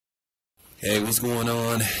Hey, what's going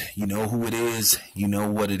on? You know who it is. You know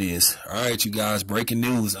what it is. All right, you guys, breaking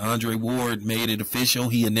news. Andre Ward made it official.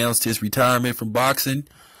 He announced his retirement from boxing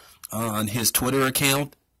on his Twitter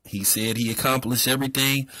account. He said he accomplished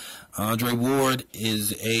everything. Andre Ward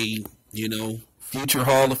is a, future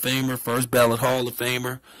Hall of Famer, first ballot Hall of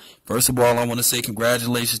Famer. First of all, I want to say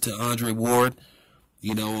congratulations to Andre Ward,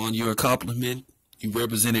 on your accomplishment. You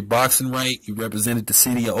represented boxing right. You represented the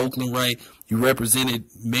city of Oakland right. You represented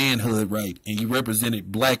manhood right. And you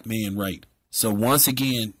represented black man right. So once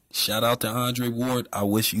again, shout out to Andre Ward. I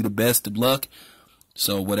wish you the best of luck.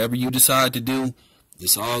 So whatever you decide to do,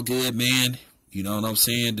 it's all good, man. You know what I'm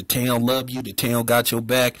saying? The town love you. The town got your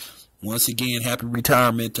back. Once again, happy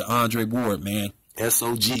retirement to Andre Ward, man.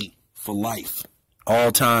 SOG for life.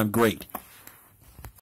 All-time great.